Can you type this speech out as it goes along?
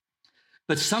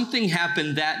But something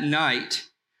happened that night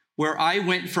where I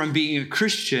went from being a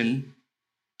Christian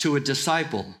to a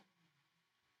disciple.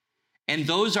 And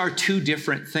those are two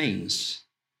different things.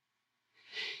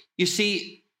 You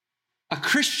see, a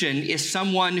Christian is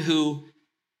someone who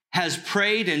has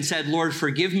prayed and said, Lord,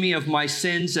 forgive me of my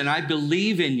sins, and I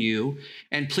believe in you,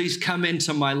 and please come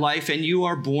into my life, and you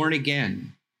are born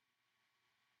again.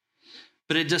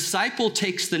 But a disciple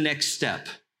takes the next step.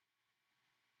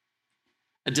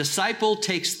 A disciple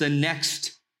takes the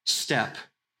next step,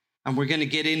 and we're going to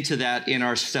get into that in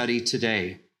our study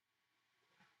today.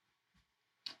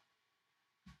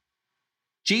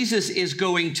 Jesus is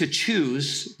going to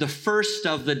choose the first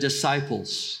of the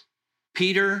disciples.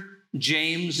 Peter,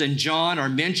 James, and John are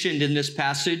mentioned in this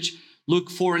passage, Luke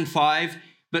 4 and 5,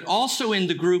 but also in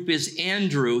the group is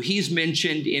Andrew. He's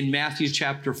mentioned in Matthew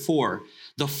chapter 4,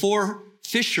 the 4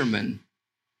 fishermen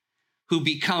who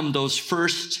become those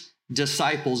first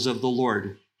disciples of the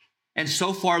Lord. And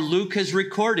so far, Luke has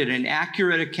recorded an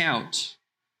accurate account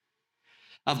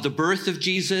of the birth of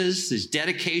Jesus, his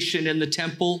dedication in the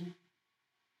temple,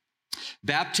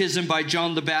 baptism by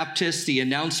John the Baptist, the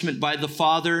announcement by the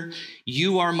Father,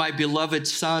 you are my beloved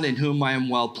Son in whom I am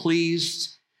well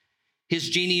pleased, his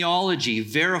genealogy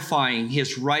verifying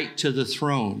his right to the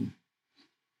throne,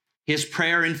 his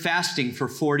prayer and fasting for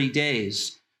 40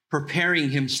 days, preparing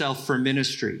himself for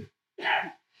ministry,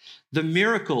 the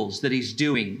miracles that he's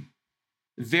doing,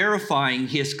 verifying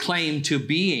his claim to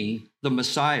being the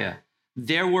Messiah.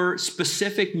 There were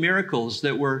specific miracles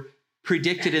that were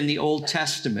predicted in the Old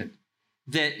Testament,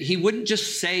 that he wouldn't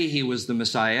just say he was the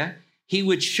Messiah, he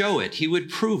would show it, he would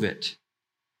prove it.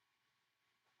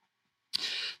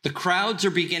 The crowds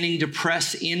are beginning to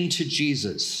press into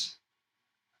Jesus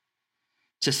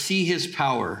to see his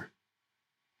power,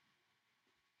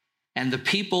 and the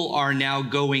people are now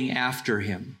going after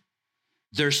him.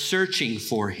 They're searching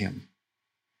for him.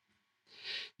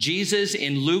 Jesus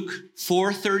in Luke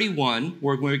 4:31,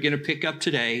 where we're going to pick up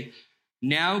today,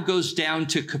 now goes down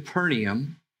to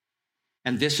Capernaum,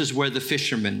 and this is where the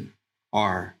fishermen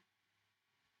are.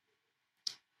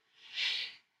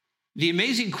 The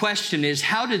amazing question is,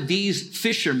 how did these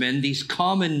fishermen, these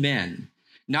common men,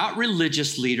 not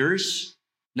religious leaders,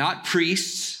 not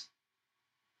priests,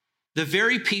 the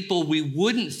very people we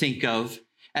wouldn't think of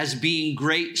as being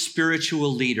great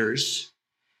spiritual leaders,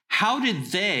 how did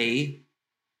they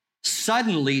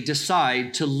suddenly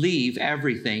decide to leave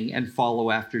everything and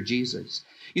follow after Jesus?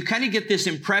 You kind of get this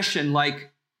impression like,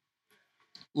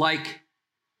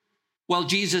 well,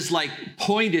 Jesus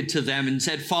pointed to them and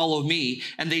said, follow me.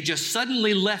 And they just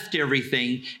suddenly left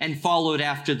everything and followed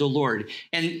after the Lord.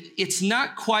 And it's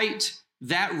not quite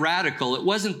that radical. It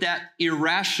wasn't that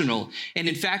irrational. And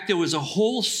in fact, there was a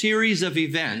whole series of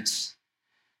events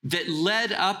that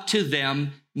led up to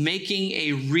them making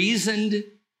a reasoned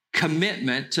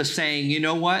commitment to saying, you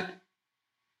know what?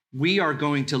 We are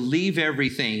going to leave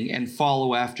everything and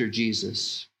follow after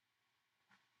Jesus.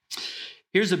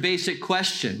 Here's a basic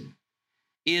question.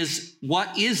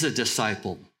 What is a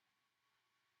disciple?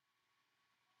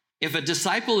 If a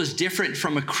disciple is different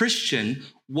from a Christian,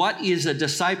 what is a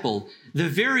disciple? The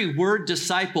very word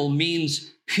disciple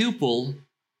means pupil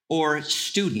or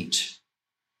student.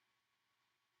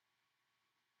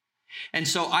 And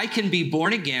so I can be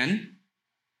born again,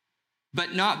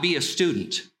 but not be a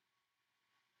student.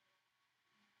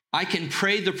 I can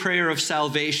pray the prayer of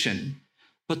salvation,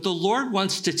 but the Lord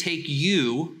wants to take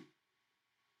you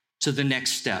to the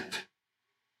next step.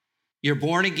 You're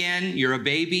born again, you're a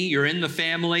baby, you're in the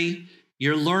family,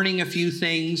 you're learning a few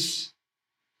things,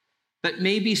 but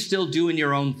maybe still doing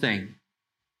your own thing,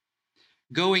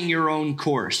 going your own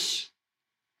course.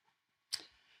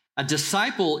 A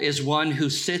disciple is one who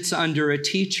sits under a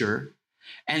teacher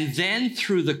and then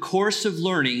through the course of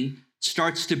learning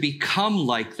starts to become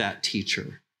like that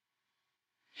teacher.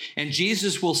 And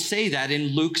Jesus will say that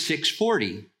in Luke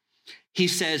 6:40. He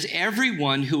says,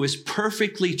 everyone who is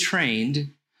perfectly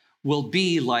trained will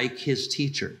be like his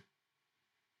teacher.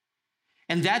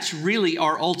 And that's really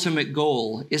our ultimate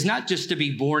goal, is not just to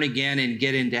be born again and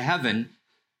get into heaven,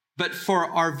 but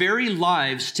for our very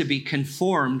lives to be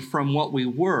conformed from what we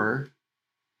were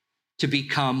to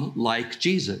become like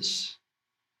Jesus.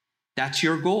 That's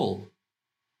your goal.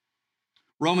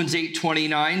 Romans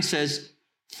 8:29 says,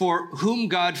 for whom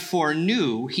God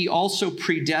foreknew, he also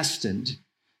predestined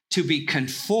to be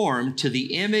conformed to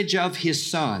the image of his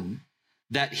Son,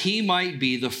 that he might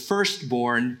be the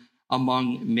firstborn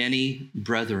among many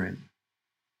brethren.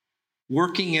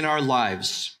 Working in our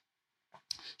lives.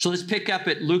 So let's pick up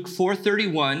at Luke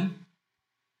 4:31.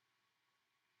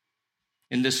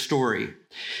 in this story.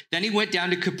 Then he went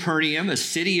down to Capernaum, a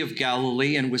city of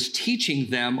Galilee, and was teaching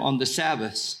them on the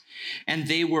Sabbaths. And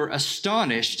they were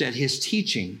astonished at his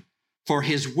teaching, for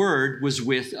his word was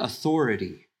with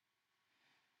authority.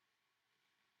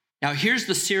 Now, here's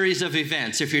the series of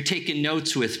events. If you're taking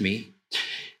notes with me,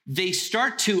 they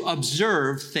start to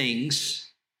observe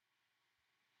things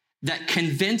that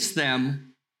convince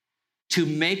them to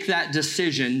make that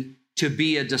decision to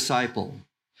be a disciple.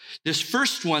 This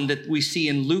first one that we see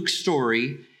in Luke's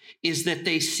story is that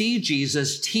they see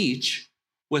Jesus teach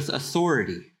with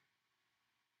authority,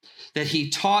 that he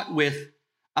taught with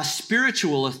a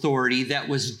spiritual authority that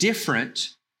was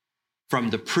different from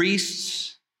the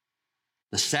priests,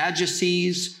 the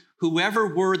Sadducees, whoever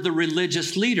were the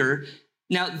religious leader.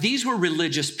 Now, these were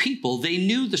religious people. They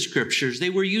knew the scriptures. They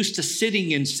were used to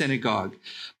sitting in synagogue.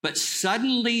 But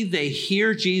suddenly they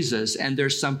hear Jesus and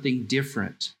there's something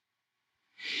different.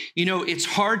 You know, it's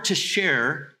hard to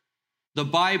share the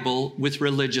Bible with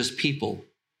religious people,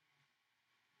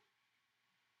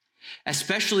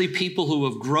 especially people who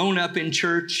have grown up in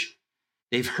church.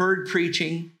 They've heard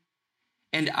preaching.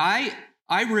 And I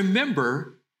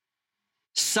remember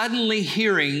suddenly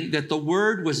hearing that the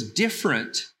word was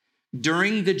different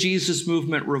during the Jesus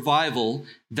Movement revival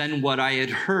than what I had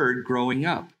heard growing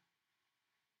up.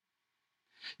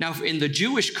 Now, in the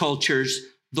Jewish cultures,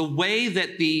 the way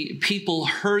that the people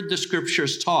heard the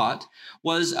scriptures taught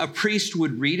was a priest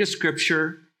would read a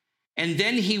scripture, and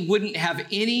then he wouldn't have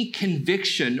any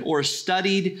conviction or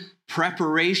studied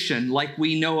preparation like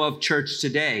we know of church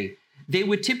today. They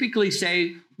would typically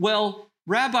say, well,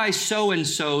 Rabbi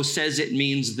so-and-so says it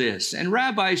means this, and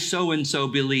Rabbi so-and-so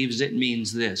believes it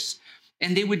means this.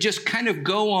 And they would just kind of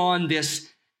go on this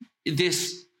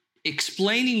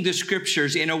explaining the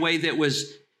scriptures in a way that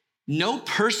was no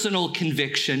personal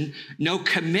conviction, no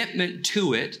commitment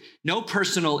to it, no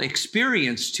personal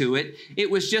experience to it.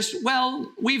 It was just,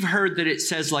 well, we've heard that it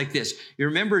says like this. You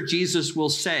remember Jesus will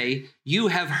say, you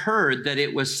have heard that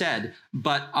it was said,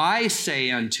 but I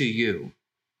say unto you,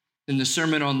 in the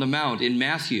Sermon on the Mount in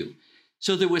Matthew.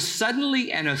 So there was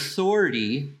suddenly an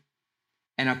authority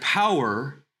and a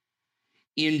power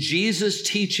in Jesus'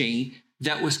 teaching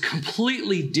that was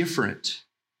completely different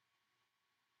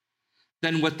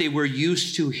than what they were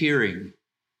used to hearing.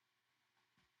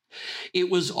 It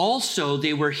was also,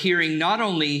 they were hearing not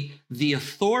only the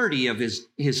authority of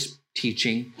his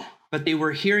teaching, but they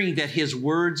were hearing that his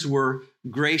words were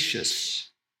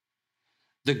gracious.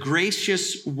 The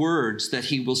gracious words that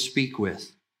he will speak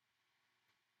with.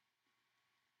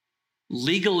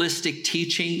 Legalistic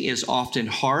teaching is often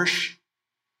harsh.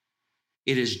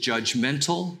 It is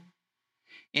judgmental.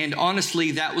 And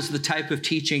honestly, that was the type of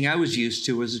teaching I was used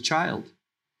to as a child.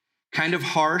 Kind of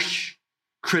harsh,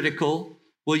 critical.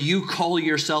 Well, you call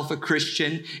yourself a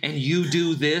Christian and you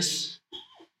do this.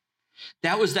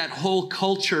 That was that whole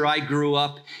culture I grew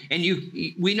up. And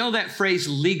we know that phrase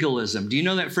legalism. Do you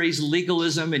know that phrase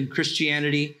legalism in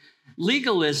Christianity?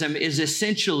 Legalism is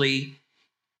essentially,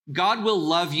 God will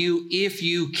love you if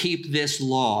you keep this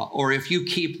law or if you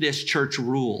keep this church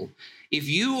rule. If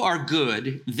you are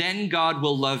good, then God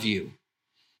will love you.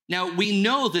 Now, we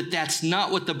know that that's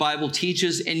not what the Bible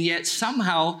teaches, and yet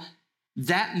somehow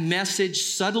that message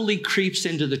subtly creeps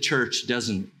into the church,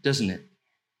 doesn't it?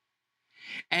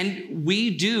 And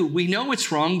we know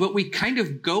it's wrong, but we kind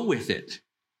of go with it.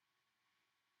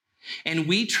 And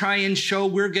we try and show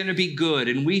we're going to be good,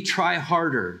 and we try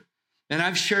harder. And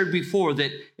I've shared before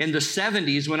that in the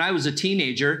 70s, when I was a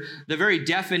teenager, the very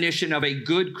definition of a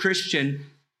good Christian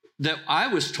that I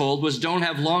was told was don't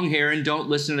have long hair and don't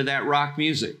listen to that rock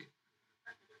music.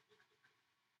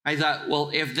 I thought, well,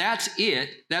 if that's it,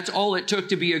 that's all it took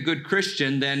to be a good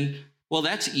Christian, then, well,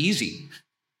 that's easy.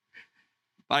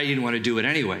 I didn't want to do it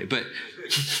anyway, but.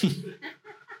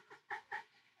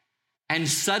 And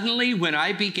suddenly, when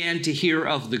I began to hear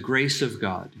of the grace of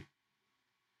God,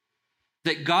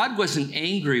 that God wasn't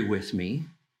angry with me,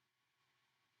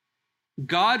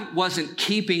 God wasn't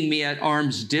keeping me at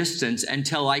arm's distance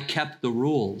until I kept the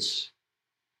rules.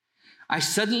 I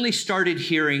suddenly started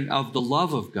hearing of the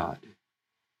love of God.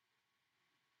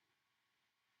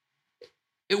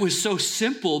 It was so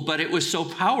simple, but it was so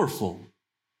powerful.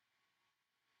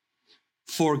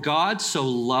 For God so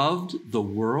loved the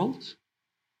world.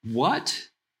 What?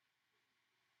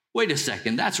 Wait a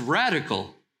second, that's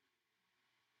radical.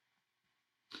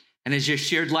 And as you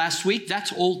shared last week,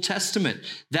 that's Old Testament.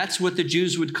 That's what the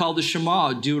Jews would call the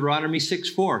Shema, Deuteronomy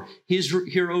 6:4.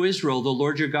 Hear, O Israel, the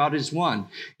Lord your God is one.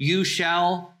 You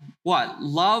shall, what?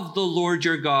 Love the Lord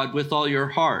your God with all your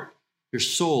heart, your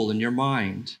soul, and your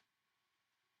mind.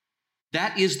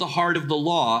 That is the heart of the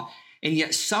law. And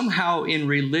yet somehow in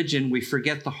religion, we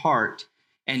forget the heart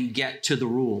and get to the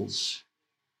rules.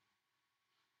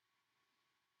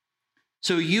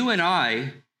 So you and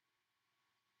I,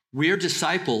 we're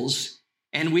disciples,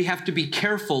 and we have to be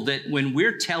careful that when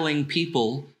we're telling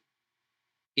people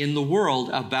in the world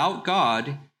about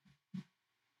God,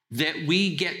 that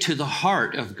we get to the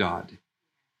heart of God.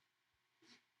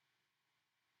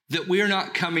 That we're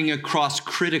not coming across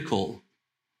critical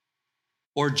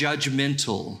or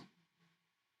judgmental.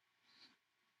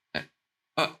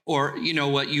 Or, you know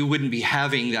what, you wouldn't be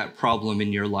having that problem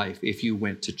in your life if you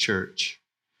went to church.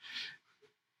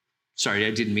 Sorry,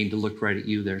 I didn't mean to look right at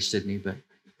you there, Sydney, but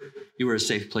you were a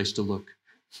safe place to look.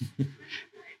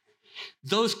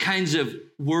 Those kinds of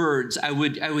words I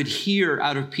would hear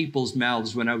out of people's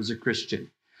mouths when I was a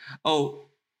Christian. Oh,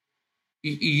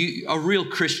 a real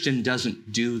Christian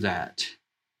doesn't do that.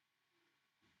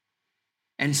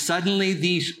 And suddenly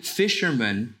these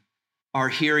fishermen are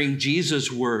hearing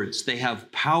Jesus' words. They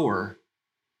have power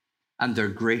and they're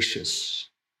gracious.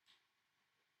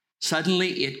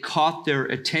 Suddenly it caught their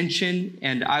attention,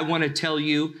 and I want to tell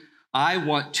you, I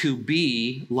want to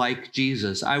be like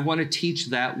Jesus. I want to teach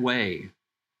that way.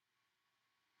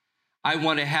 I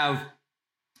want to have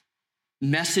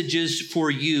messages for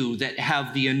you that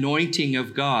have the anointing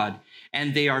of God,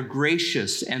 and they are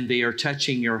gracious and they are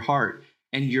touching your heart,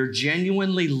 and you're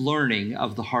genuinely learning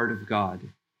of the heart of God.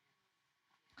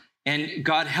 And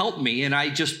God help me, and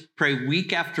I just pray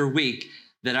week after week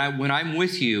that when I'm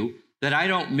with you, that I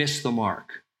don't miss the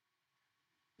mark.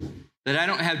 That I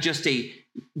don't have just a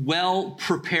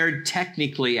well-prepared,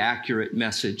 technically accurate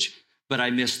message, but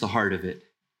I miss the heart of it.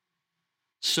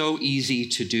 So easy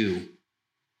to do.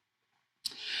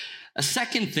 A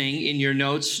second thing in your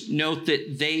notes, note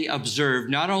that they observed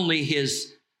not only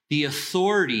the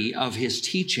authority of his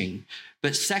teaching,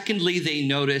 but secondly, they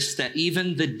noticed that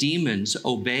even the demons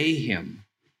obey him.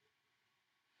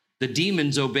 The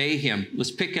demons obey him.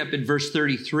 Let's pick up in verse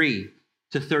 33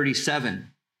 to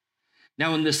 37.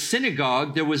 Now in the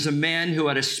synagogue, there was a man who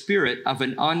had a spirit of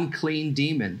an unclean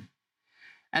demon.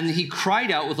 And he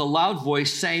cried out with a loud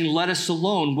voice, saying, "Let us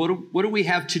alone. What do we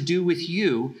have to do with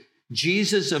you,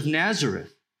 Jesus of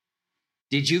Nazareth?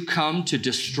 Did you come to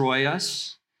destroy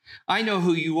us? I know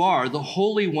who you are, the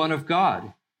Holy One of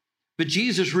God." But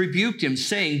Jesus rebuked him,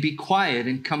 saying, "Be quiet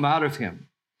and come out of him."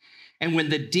 And when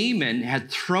the demon had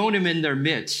thrown him in their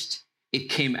midst, it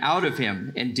came out of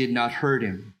him and did not hurt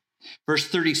him. Verse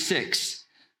 36,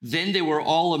 then they were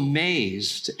all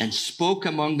amazed and spoke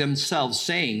among themselves,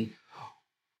 saying,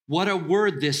 "What a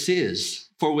word this is,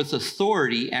 for with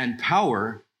authority and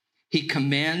power he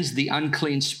commands the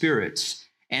unclean spirits,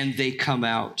 and they come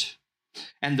out."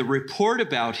 And the report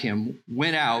about him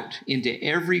went out into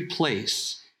every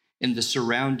place in the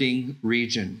surrounding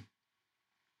region.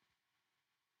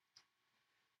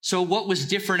 So what was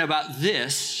different about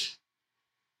this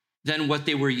than what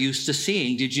they were used to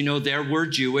seeing? Did you know there were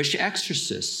Jewish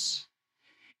exorcists?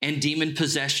 And demon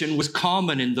possession was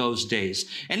common in those days.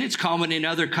 And it's common in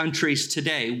other countries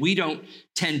today. We don't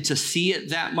tend to see it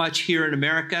that much here in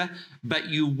America, but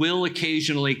you will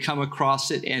occasionally come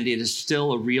across it, and it is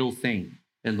still a real thing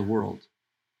in the world.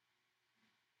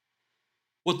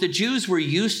 What the Jews were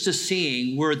used to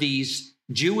seeing were these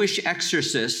Jewish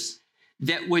exorcists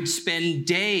that would spend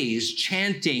days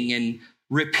chanting and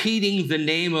repeating the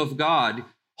name of God,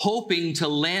 hoping to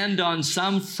land on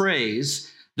some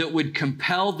phrase that would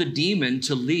compel the demon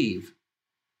to leave.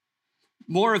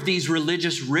 More of these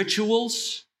religious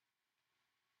rituals.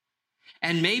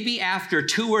 And maybe after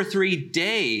 2 or 3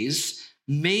 days,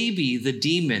 maybe the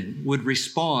demon would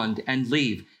respond and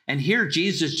leave. And here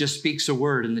Jesus just speaks a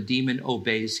word and the demon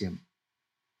obeys him.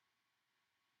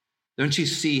 Don't you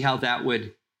see how that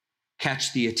would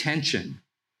catch the attention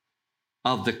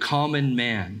of the common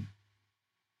man?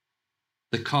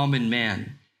 The common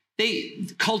man.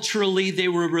 Culturally, they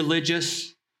were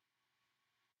religious,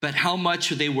 but how much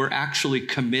they were actually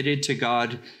committed to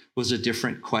God was a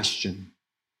different question.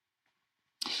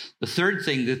 The third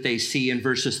thing that they see in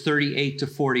verses 38 to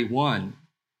 41,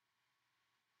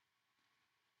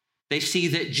 they see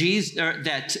that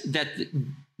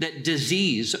that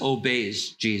disease obeys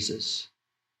Jesus.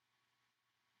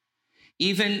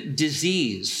 Even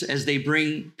disease, as they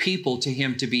bring people to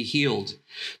him to be healed.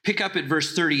 Pick up at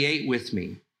verse 38 with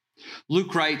me.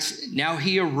 Luke writes, "Now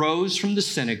he arose from the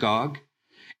synagogue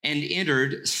and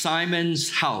entered Simon's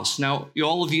house." Now,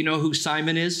 all of you know who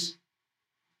Simon is?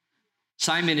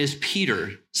 Simon is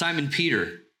Peter, Simon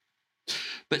Peter.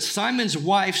 But Simon's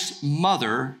wife's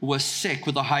mother was sick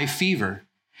with a high fever,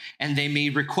 and they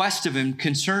made request of him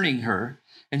concerning her.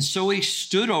 And so he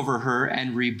stood over her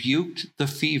and rebuked the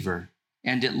fever.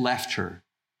 and it left her.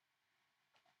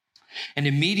 And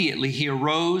immediately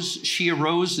she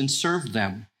arose and served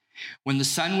them. When the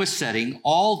sun was setting,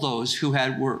 all those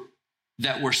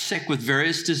that were sick with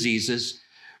various diseases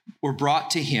were brought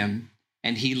to him,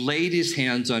 and he laid his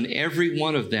hands on every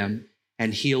one of them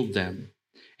and healed them.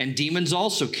 And demons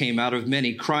also came out of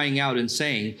many, crying out and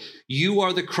saying, "You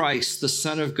are the Christ, the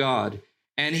Son of God."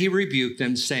 And he rebuked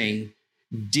them,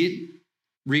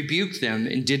 rebuked them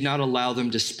and did not allow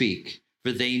them to speak,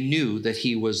 for they knew that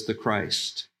he was the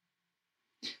Christ.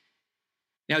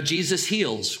 Now, Jesus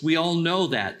heals. We all know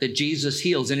that Jesus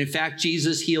heals. And in fact,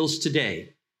 Jesus heals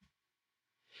today.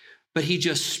 But he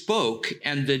just spoke,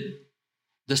 and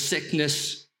the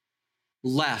sickness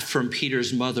left from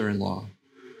Peter's mother-in-law.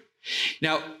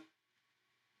 Now,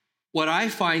 what I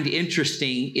find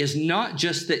interesting is not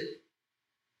just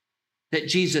that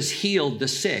Jesus healed the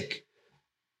sick,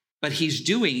 but he's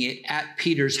doing it at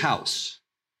Peter's house.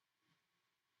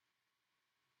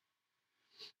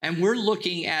 And we're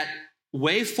looking at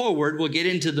way forward, we'll get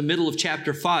into the middle of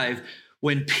chapter 5,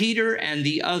 when Peter and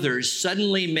the others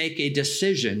suddenly make a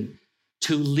decision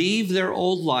to leave their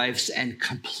old lives and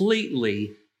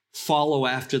completely follow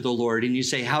after the Lord. And you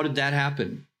say, how did that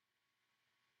happen?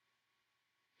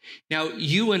 Now,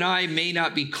 you and I may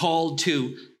not be called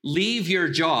to leave your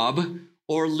job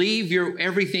or leave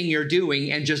everything you're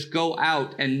doing and just go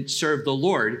out and serve the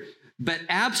Lord, but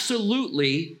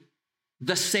absolutely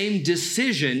the same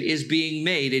decision is being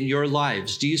made in your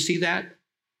lives. Do you see that?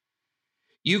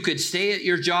 You could stay at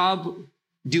your job,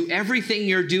 do everything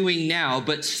you're doing now,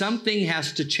 but something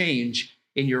has to change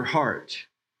in your heart.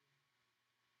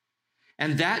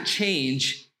 And that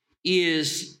change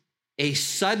is a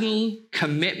sudden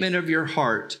commitment of your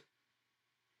heart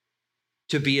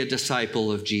to be a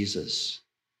disciple of Jesus,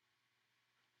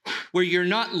 where you're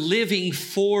not living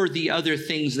for the other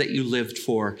things that you lived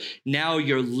for. Now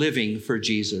you're living for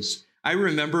Jesus. I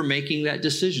remember making that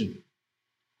decision.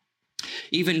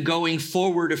 Even going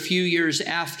forward a few years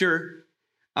after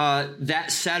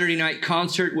that Saturday night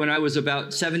concert when I was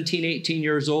about 17, 18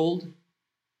 years old.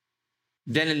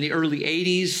 Then in the early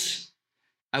 80s,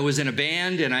 I was in a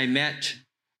band and I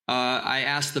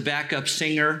asked the backup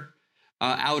singer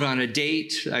out on a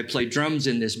date. I played drums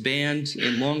in this band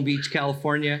in Long Beach,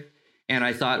 California. And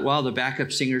I thought, wow, the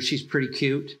backup singer, she's pretty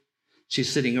cute.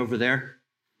 She's sitting over there.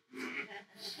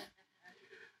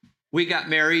 We got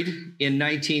married in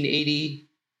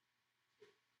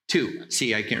 1982.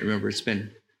 See, I can't remember.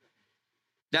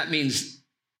 That means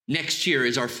next year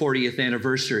is our 40th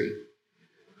anniversary.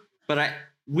 But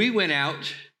we went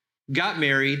out, got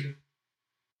married,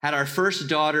 had our first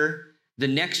daughter the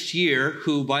next year,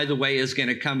 who, by the way, is going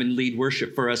to come and lead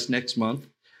worship for us next month,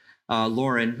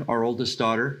 Lauren, our oldest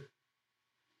daughter.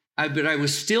 But I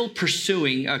was still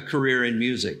pursuing a career in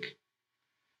music,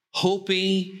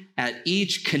 hoping at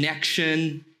each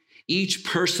connection, each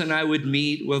person I would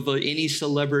meet with any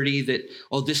celebrity that,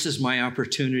 oh, this is my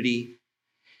opportunity.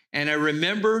 And I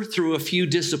remember through a few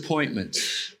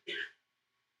disappointments,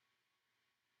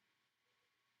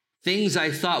 things I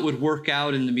thought would work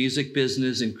out in the music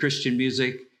business and Christian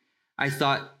music, I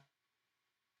thought,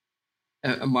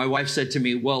 my wife said to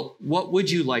me, well, what would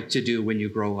you like to do when you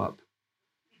grow up?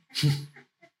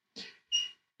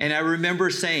 And I remember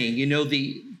saying,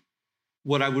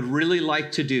 what I would really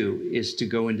like to do is to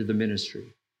go into the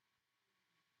ministry.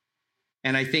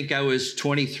 And I think I was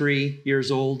 23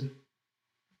 years old.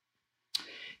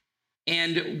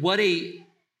 And what a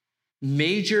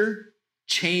major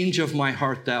change of my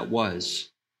heart that was.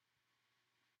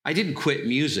 I didn't quit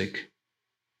music.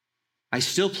 I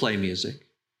still play music.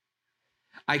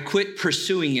 I quit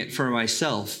pursuing it for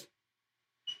myself.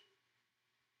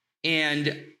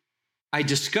 And I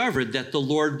discovered that the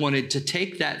Lord wanted to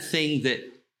take that thing that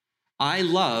I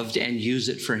loved and use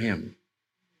it for him.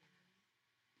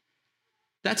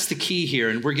 That's the key here,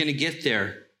 and we're going to get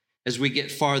there as we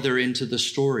get farther into the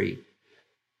story.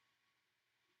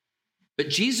 But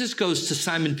Jesus goes to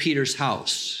Simon Peter's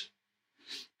house.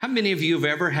 How many of you have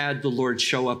ever had the Lord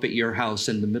show up at your house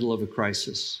in the middle of a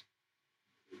crisis?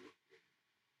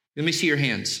 Let me see your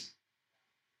hands.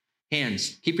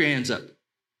 Hands. Keep your hands up.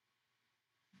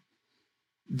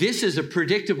 This is a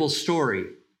predictable story.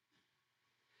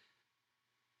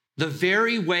 The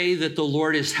very way that the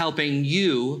Lord is helping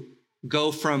you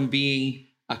go from being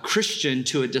a Christian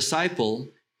to a disciple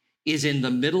is in the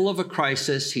middle of a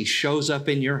crisis. He shows up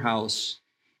in your house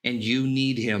and you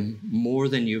need him more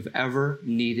than you've ever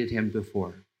needed him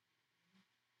before.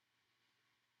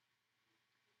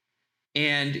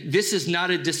 And this is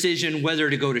not a decision whether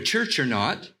to go to church or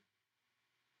not,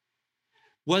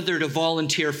 whether to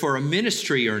volunteer for a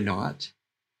ministry or not.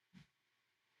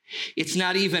 It's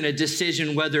not even a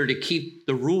decision whether to keep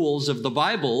the rules of the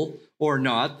Bible or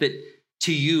not, that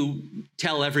to you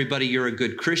tell everybody you're a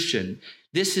good Christian.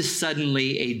 This is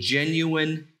suddenly a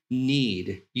genuine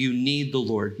need. You need the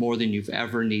Lord more than you've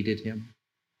ever needed him.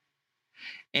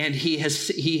 And he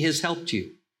has helped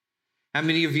you. How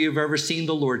many of you have ever seen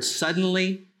the Lord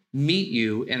suddenly meet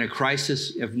you in a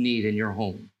crisis of need in your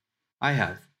home? I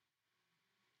have.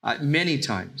 Many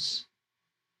times.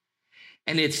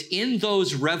 And it's in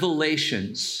those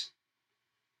revelations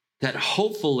that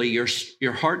hopefully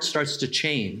your heart starts to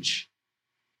change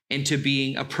into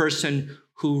being a person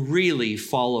who really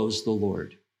follows the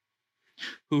Lord.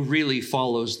 Who really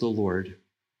follows the Lord.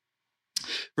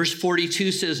 Verse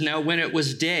 42 says, now when it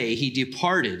was day, he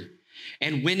departed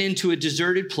and went into a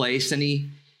deserted place,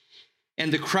 and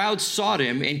the crowd sought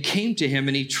him and came to him,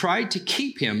 and he tried to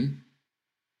keep him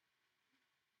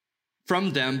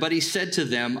from them, but he said to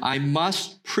them, I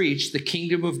must preach the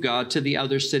kingdom of God to the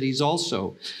other cities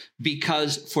also,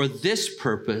 because for this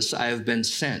purpose I have been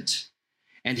sent.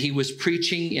 And he was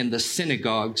preaching in the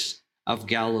synagogues of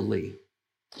Galilee.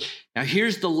 Now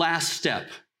here's the last step.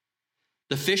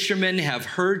 The fishermen have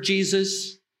heard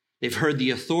Jesus. They've heard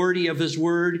the authority of his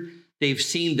word. They've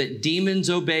seen that demons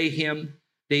obey him.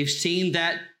 They've seen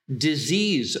that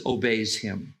disease obeys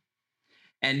him.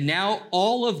 And now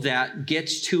all of that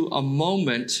gets to a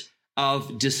moment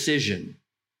of decision.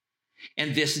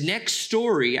 And this next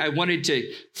story, I wanted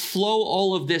to flow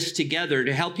all of this together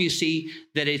to help you see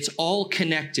that it's all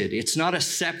connected. It's not a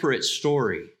separate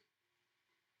story.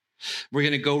 We're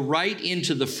going to go right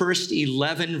into the first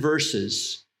 11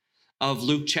 verses of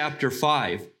Luke chapter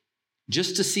 5,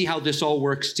 just to see how this all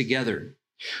works together.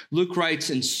 Luke writes,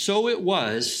 and so it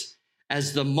was,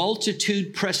 as the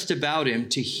multitude pressed about him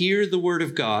to hear the word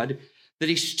of God, that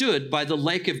he stood by the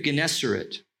lake of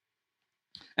Gennesaret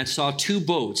and saw two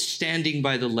boats standing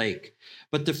by the lake.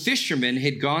 But the fishermen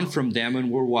had gone from them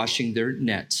and were washing their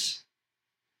nets.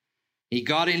 He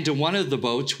got into one of the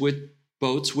boats,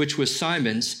 which was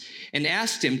Simon's, and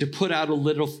asked him to put out a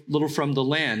little from the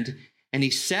land. And he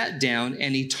sat down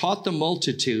and he taught the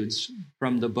multitudes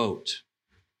from the boat.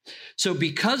 So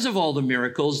because of all the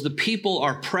miracles, the people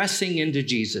are pressing into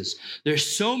Jesus. There's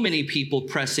so many people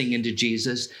pressing into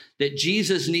Jesus that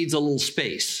Jesus needs a little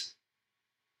space.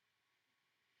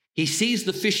 He sees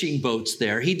the fishing boats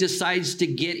there. He decides to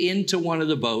get into one of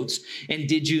the boats. And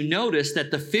did you notice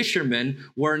that the fishermen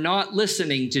were not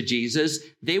listening to Jesus?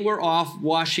 They were off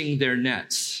washing their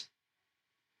nets.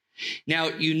 Now,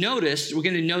 we're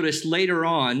going to notice later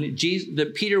on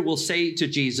that Peter will say to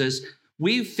Jesus,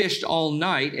 we've fished all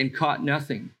night and caught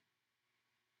nothing.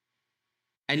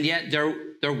 And yet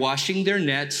they're washing their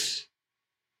nets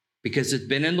because it's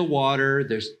been in the water.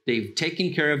 They've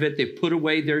taken care of it. They've put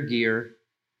away their gear.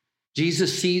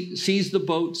 Jesus sees the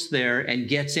boats there and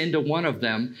gets into one of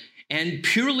them. And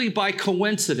purely by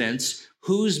coincidence,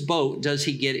 whose boat does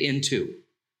he get into?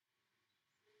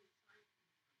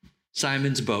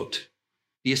 Simon's boat.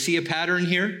 Do you see a pattern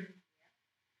here?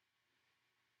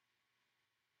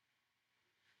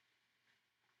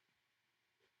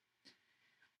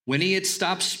 When he had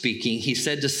stopped speaking, he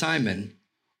said to Simon,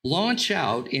 launch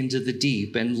out into the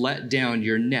deep and let down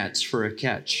your nets for a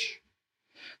catch.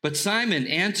 But Simon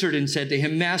answered and said to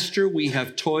him, Master, we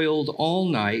have toiled all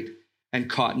night and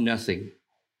caught nothing.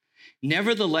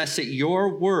 Nevertheless, at your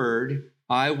word,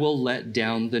 I will let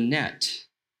down the net.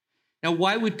 Now,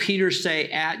 why would Peter say,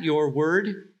 at your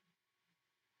word?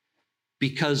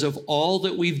 Because of all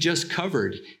that we've just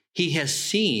covered. He has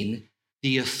seen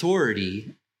the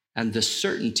authority and the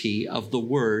certainty of the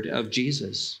word of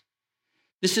Jesus.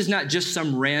 This is not just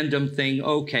some random thing.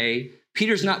 Okay,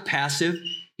 Peter's not passive.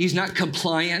 He's not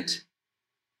compliant.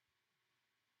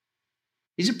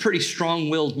 He's a pretty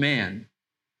strong-willed man.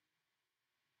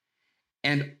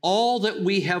 And all that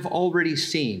we have already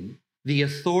seen, the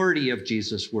authority of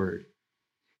Jesus' word,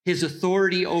 his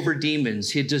authority over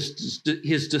demons, his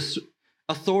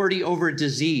authority over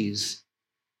disease,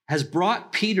 has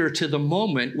brought Peter to the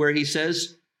moment where he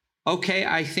says, okay,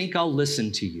 I think I'll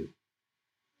listen to you.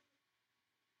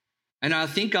 And I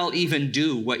think I'll even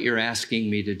do what you're asking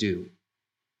me to do.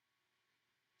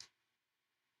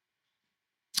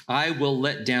 I will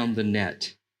let down the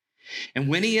net. And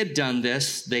when he had done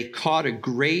this, they caught a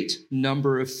great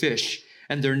number of fish,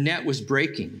 and their net was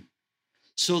breaking.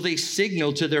 So they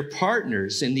signaled to their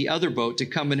partners in the other boat to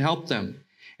come and help them.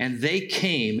 And they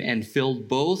came and filled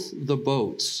both the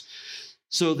boats,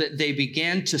 so that they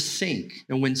began to sink.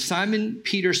 And when Simon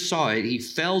Peter saw it, he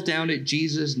fell down at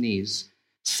Jesus' knees,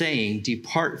 saying,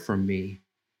 depart from me,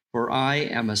 for I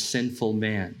am a sinful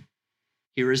man.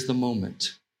 Here is the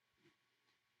moment.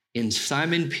 in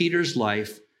Simon Peter's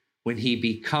life when he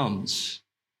becomes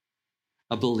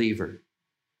a believer.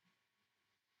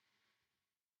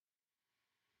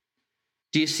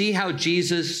 Do you see how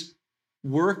Jesus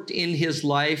worked in his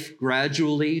life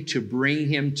gradually to bring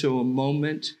him to a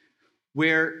moment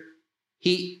where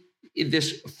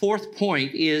this fourth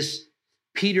point is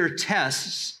Peter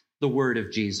tests the word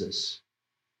of Jesus.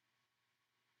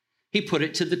 He put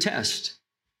it to the test.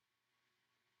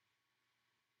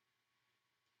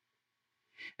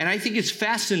 And I think it's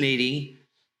fascinating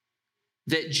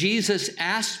that Jesus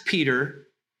asked Peter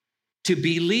to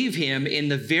believe him in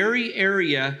the very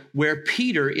area where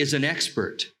Peter is an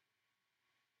expert.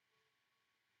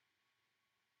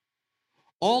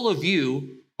 All of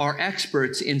you are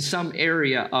experts in some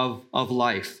area of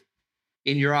life.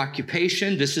 In your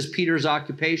occupation, this is Peter's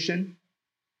occupation.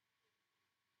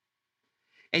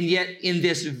 And yet in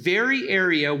this very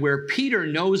area where Peter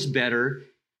knows better,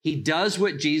 he does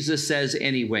what Jesus says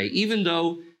anyway, even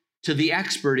though to the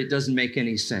expert it doesn't make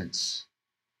any sense.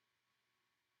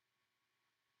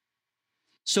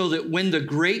 So that when the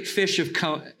great catch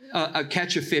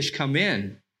of fish come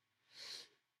in,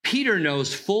 Peter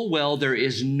knows full well there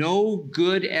is no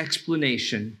good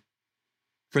explanation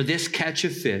for this catch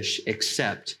of fish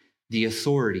except the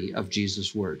authority of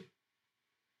Jesus' word.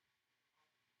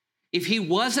 If he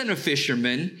wasn't a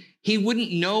fisherman, he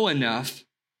wouldn't know enough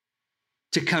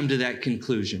to come to that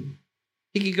conclusion.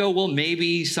 He could go, well,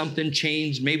 maybe something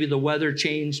changed, maybe the weather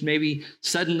changed, maybe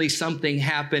suddenly something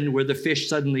happened where the fish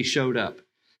suddenly showed up.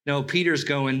 No, Peter's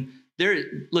going,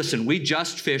 listen, we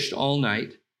just fished all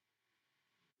night.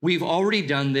 We've already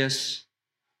done this.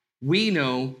 We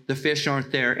know the fish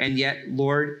aren't there, and yet,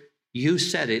 Lord, you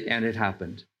said it and it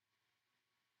happened.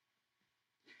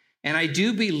 And I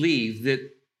do believe that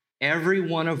every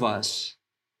one of us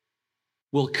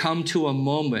will come to a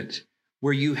moment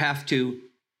where you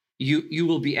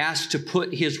will be asked to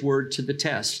put his word to the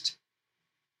test.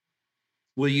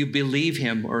 Will you believe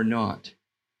him or not?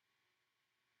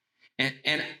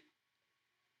 And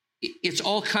it's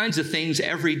all kinds of things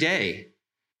every day.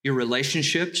 Your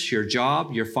relationships, your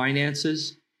job, your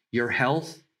finances, your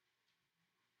health,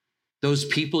 those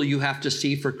people you have to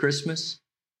see for Christmas.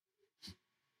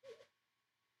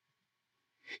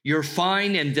 You're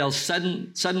fine, and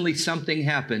suddenly something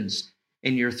happens,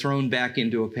 and you're thrown back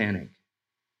into a panic.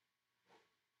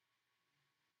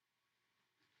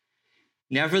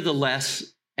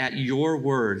 Nevertheless, at your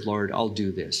word, Lord, I'll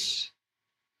do this.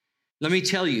 Let me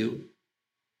tell you,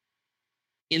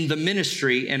 in the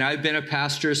ministry, and I've been a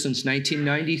pastor since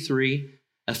 1993,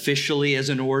 officially as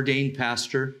an ordained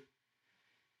pastor,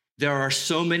 there are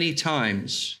so many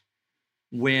times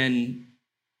when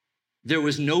there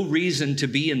was no reason to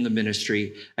be in the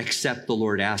ministry except the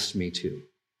Lord asked me to.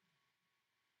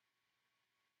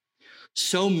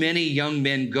 So many young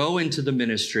men go into the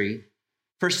ministry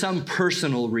for some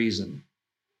personal reason.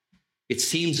 It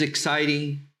seems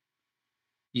exciting.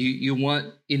 You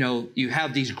want, you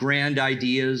have these grand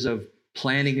ideas of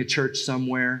planning a church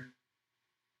somewhere.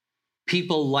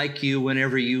 People like you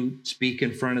whenever you speak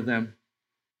in front of them.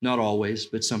 Not always,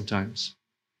 but sometimes.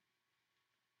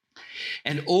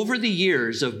 And over the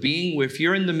years of if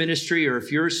you're in the ministry or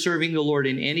if you're serving the Lord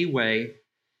in any way,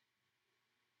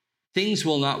 things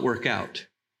will not work out.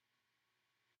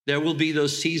 There will be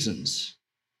those seasons.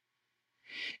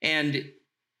 And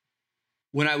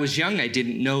when I was young, I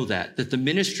didn't know that the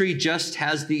ministry just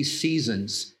has these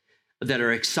seasons that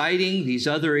are exciting, these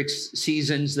other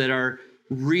seasons that are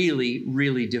really,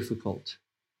 really difficult.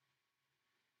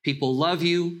 People love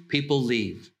you, people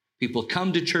leave. People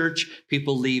come to church,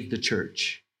 people leave the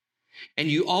church. And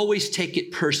you always take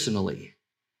it personally.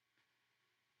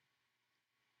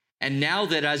 And now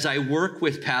that as I work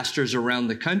with pastors around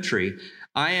the country,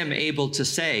 I am able to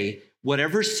say,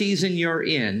 whatever season you're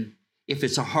in, if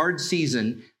it's a hard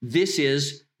season, this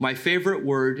is my favorite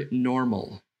word,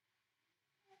 normal.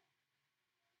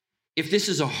 If this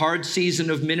is a hard season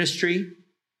of ministry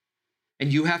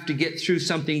and you have to get through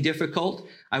something difficult,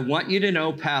 I want you to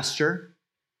know, Pastor,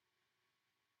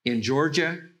 in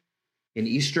Georgia, in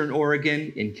Eastern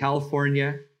Oregon, in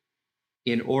California,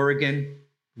 in Oregon,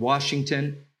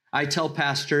 Washington, I tell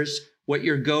pastors, what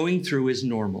you're going through is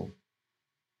normal.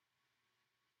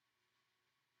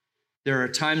 There are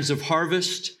times of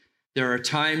harvest. There are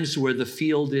times where the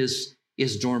field is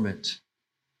dormant.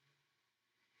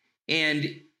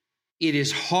 And it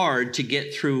is hard to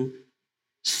get through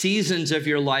seasons of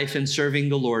your life in serving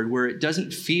the Lord where it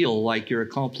doesn't feel like you're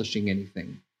accomplishing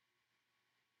anything.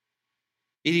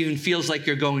 It even feels like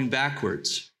you're going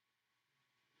backwards.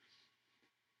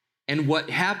 And what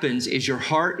happens is your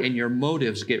heart and your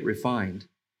motives get refined.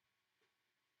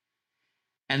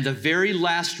 And the very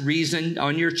last reason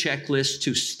on your checklist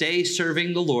to stay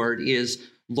serving the Lord is,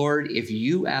 Lord, if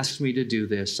you ask me to do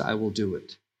this, I will do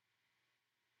it.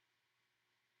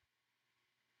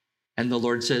 And the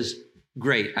Lord says,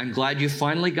 great, I'm glad you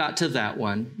finally got to that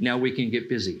one. Now we can get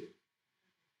busy.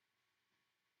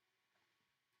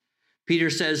 Peter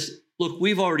says, look,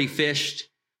 we've already fished.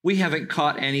 We haven't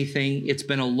caught anything. It's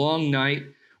been a long night.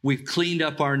 We've cleaned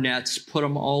up our nets, put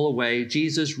them all away.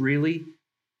 Jesus, really?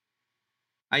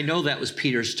 I know that was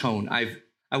Peter's tone. I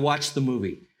watched the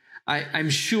movie. I'm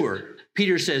sure.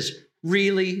 Peter says,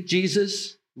 really,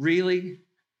 Jesus? Really?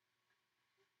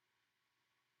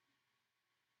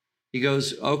 He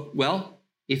goes, oh, well,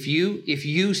 if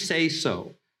you say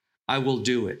so, I will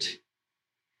do it.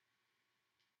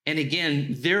 And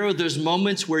again, there are those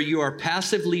moments where you are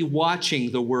passively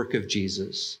watching the work of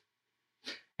Jesus.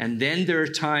 And then there are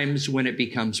times when it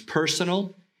becomes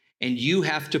personal, and you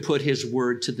have to put his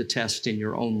word to the test in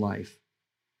your own life.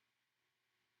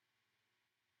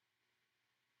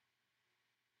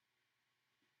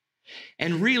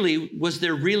 And really, was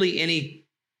there really any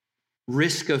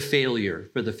risk of failure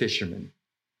for the fishermen?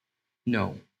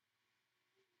 No.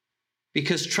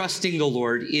 Because trusting the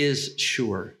Lord is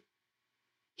sure.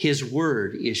 His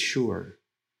word is sure.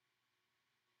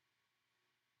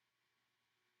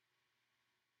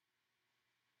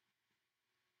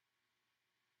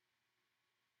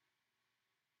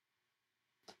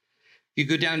 You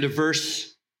go down to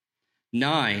verse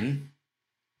 9.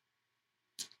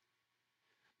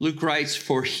 Luke writes,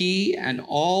 for he and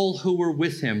all who were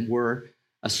with him were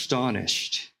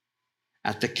astonished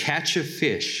at the catch of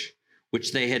fish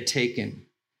which they had taken.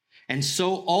 And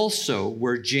so also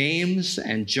were James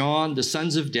and John, the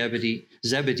sons of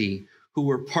Zebedee, who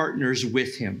were partners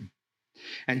with him.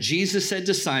 And Jesus said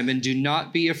to Simon, do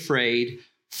not be afraid.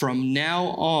 From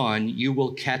now on, you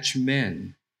will catch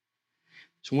men.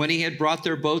 So when he had brought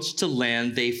their boats to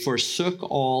land, they forsook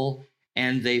all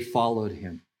and they followed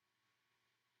him.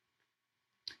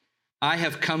 I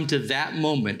have come to that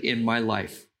moment in my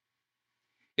life.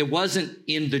 It wasn't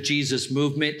in the Jesus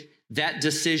movement. That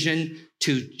decision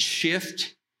to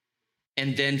shift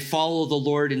and then follow the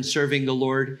Lord in serving the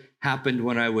Lord happened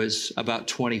when I was about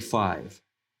 25.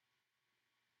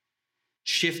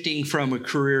 Shifting from a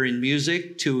career in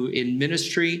music to in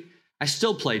ministry, I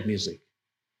still played music.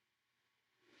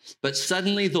 But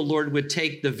suddenly the Lord would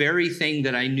take the very thing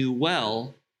that I knew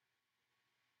well,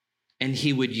 and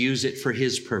he would use it for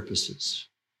his purposes.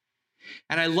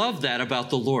 And I love that about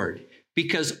the Lord,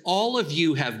 because all of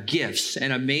you have gifts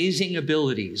and amazing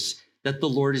abilities that the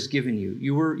Lord has given you.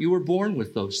 You were born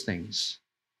with those things.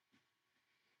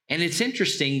 And it's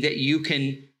interesting that you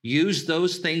can use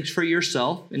those things for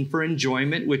yourself and for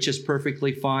enjoyment, which is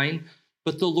perfectly fine.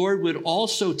 But the Lord would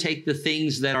also take the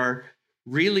things that are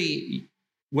really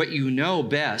what you know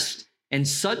best and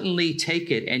suddenly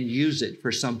take it and use it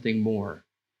for something more.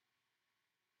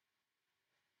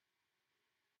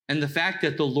 And the fact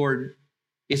that the Lord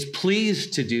is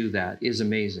pleased to do that is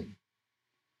amazing.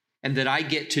 And that I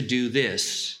get to do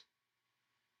this.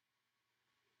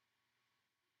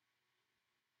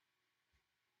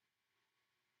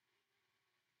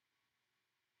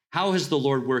 How has the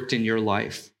Lord worked in your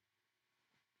life?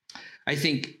 I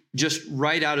think just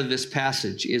right out of this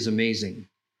passage is amazing.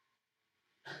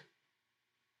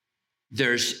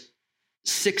 There's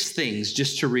 6 things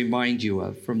just to remind you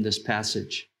of from this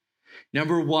passage.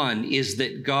 Number 1 is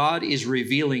that God is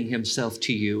revealing himself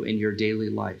to you in your daily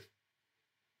life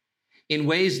in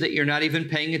ways that you're not even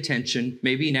paying attention.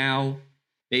 Maybe now,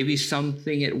 maybe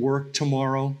something at work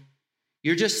tomorrow.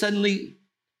 You're just suddenly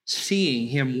seeing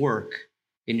him work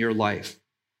in your life.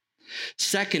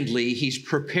 Secondly, he's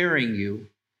preparing you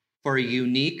for a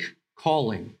unique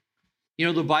calling. You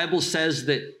know, the Bible says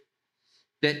that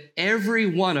every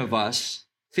one of us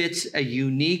fits a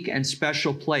unique and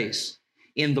special place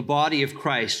in the body of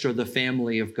Christ or the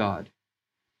family of God.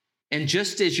 And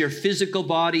just as your physical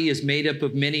body is made up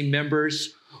of many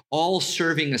members, all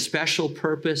serving a special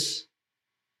purpose,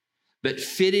 but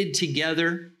fitted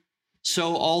together,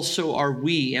 so also are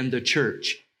we in the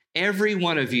church. Every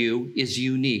one of you is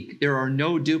unique. There are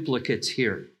no duplicates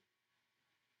here.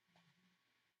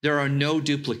 There are no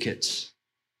duplicates.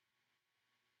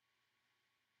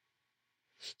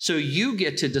 So you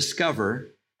get to discover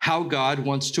how God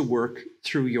wants to work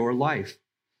through your life.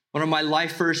 One of my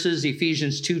life verses,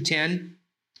 Ephesians 2:10,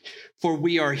 for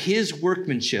we are his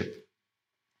workmanship,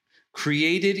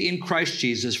 created in Christ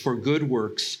Jesus for good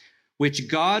works, which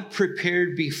God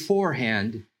prepared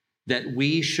beforehand that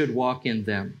we should walk in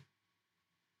them.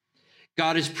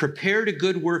 God has prepared a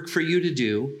good work for you to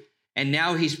do, and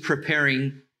now he's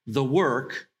preparing the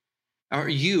work are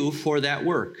you for that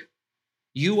work.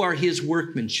 You are his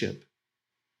workmanship.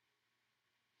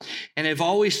 And I've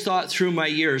always thought through my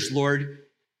years, Lord,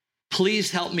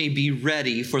 please help me be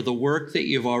ready for the work that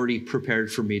you've already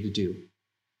prepared for me to do.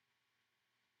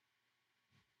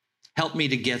 Help me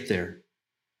to get there.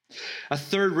 A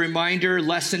third reminder,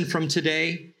 lesson from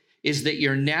today, is that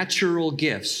your natural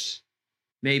gifts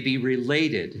may be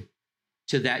related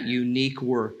to that unique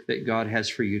work that God has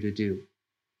for you to do.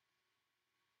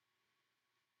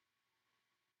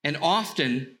 And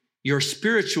often, your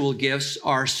spiritual gifts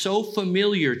are so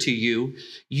familiar to you,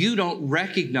 you don't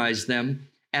recognize them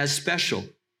as special.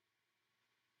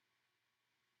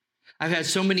 I've had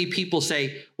so many people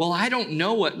say, well, I don't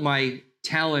know what my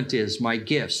talent is, my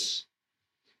gifts.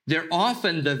 They're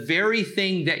often the very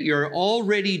thing that you're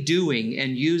already doing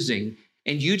and using,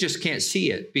 and you just can't see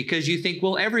it because you think,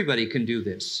 well, everybody can do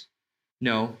this.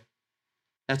 No,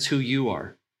 that's who you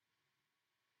are.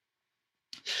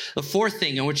 The fourth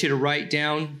thing I want you to write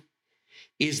down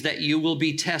is that you will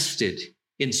be tested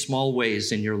in small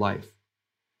ways in your life.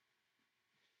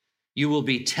 You will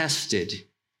be tested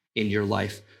in your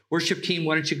life. Worship team,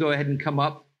 why don't you go ahead and come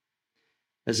up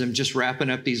as I'm just wrapping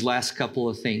up these last couple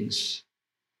of things.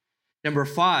 Number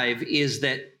 5 is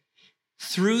that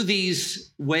through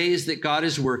these ways that God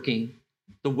is working,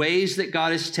 the ways that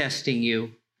God is testing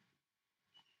you,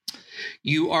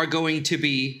 you are going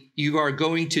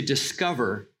to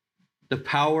discover the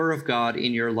power of God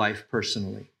in your life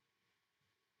personally.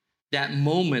 That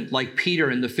moment, like Peter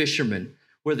and the fishermen,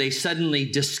 where they suddenly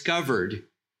discovered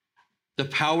the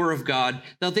power of God.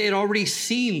 Now, they had already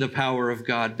seen the power of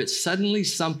God, but suddenly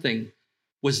something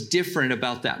was different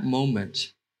about that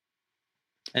moment.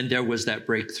 And there was that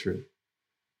breakthrough.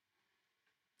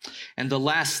 And the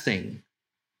last thing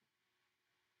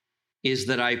is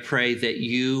that I pray that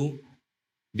you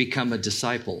become a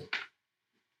disciple.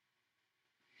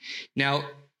 Now,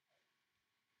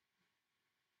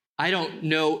 I don't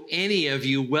know any of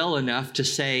you well enough to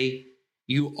say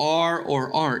you are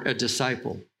or aren't a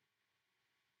disciple.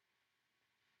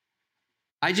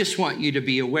 I just want you to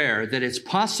be aware that it's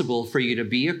possible for you to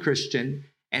be a Christian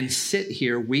and sit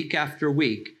here week after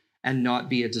week and not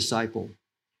be a disciple.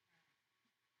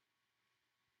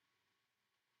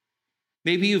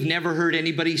 Maybe you've never heard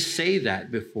anybody say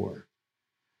that before.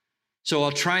 So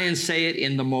I'll try and say it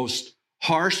in the most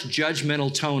harsh,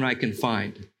 judgmental tone I can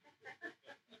find.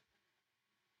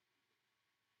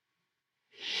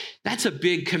 That's a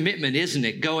big commitment, isn't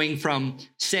it? Going from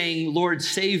saying, Lord,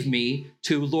 save me,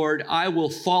 to Lord, I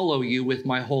will follow you with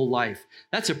my whole life.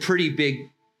 That's a pretty big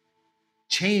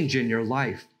change in your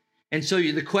life. And so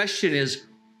the question is,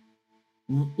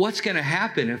 what's going to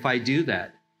happen if I do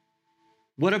that?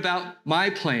 What about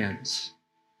my plans?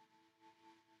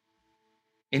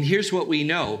 And here's what we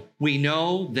know. We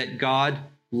know that God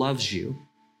loves you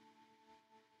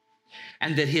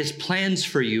and that his plans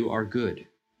for you are good.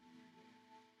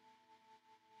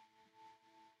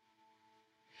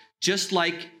 Just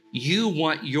like you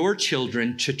want your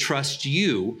children to trust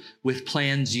you with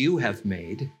plans you have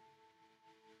made,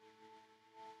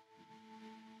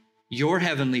 your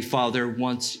heavenly Father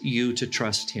wants you to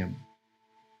trust him.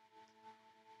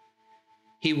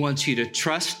 He wants you to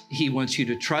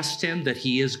trust him that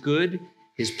he is good,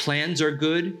 his plans are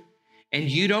good, and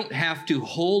you don't have to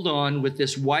hold on with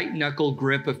this white-knuckle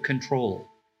grip of control.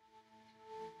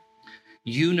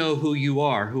 You know who you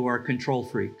are, who are control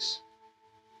freaks.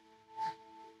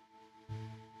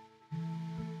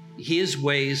 His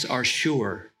ways are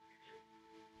sure,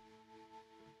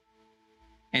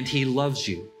 and he loves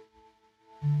you,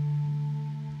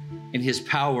 and his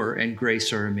power and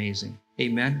grace are amazing.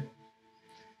 Amen.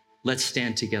 Let's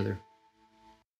stand together.